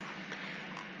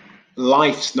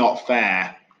Life's not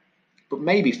fair, but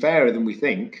maybe fairer than we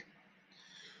think.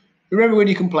 Remember when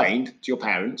you complained to your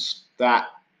parents that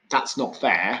that's not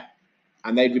fair,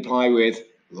 and they'd reply with,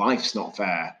 life's not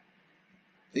fair.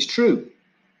 It's true,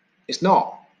 it's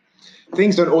not.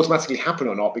 Things don't automatically happen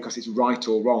or not because it's right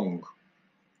or wrong,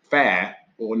 fair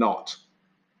or not.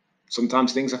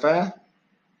 Sometimes things are fair,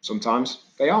 sometimes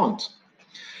they aren't.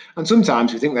 And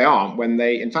sometimes we think they aren't when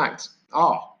they, in fact,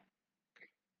 are.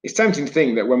 It's tempting to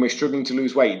think that when we're struggling to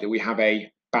lose weight that we have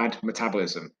a bad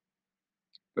metabolism,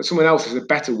 but someone else has a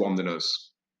better one than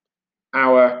us.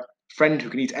 Our friend who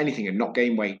can eat anything and not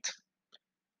gain weight.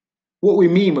 What we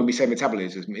mean when we say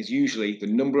metabolism is usually the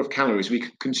number of calories we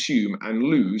can consume and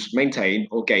lose, maintain,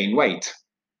 or gain weight.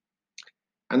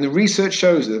 And the research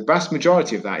shows that the vast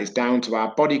majority of that is down to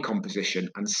our body composition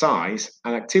and size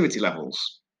and activity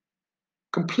levels.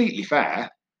 Completely fair.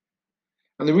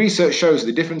 And the research shows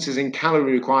the differences in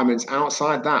calorie requirements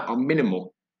outside that are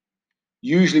minimal,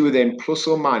 usually within plus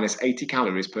or minus 80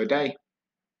 calories per day.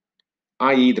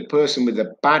 I.e., the person with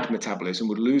a bad metabolism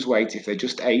would lose weight if they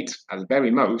just ate, at the very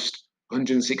most,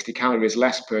 160 calories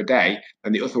less per day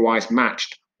than the otherwise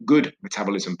matched good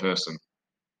metabolism person.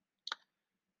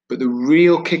 But the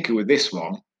real kicker with this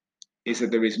one is that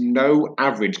there is no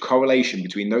average correlation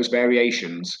between those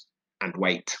variations and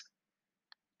weight.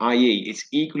 I.e., it's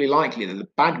equally likely that the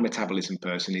bad metabolism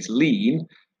person is lean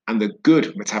and the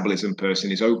good metabolism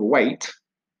person is overweight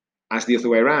as the other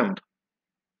way around.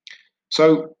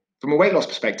 So, from a weight loss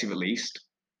perspective at least,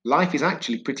 life is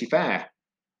actually pretty fair.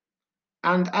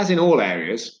 And as in all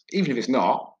areas, even if it's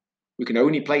not, we can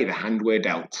only play the hand we're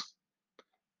dealt.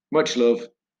 Much love,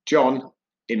 John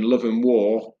in Love and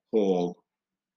War Hall.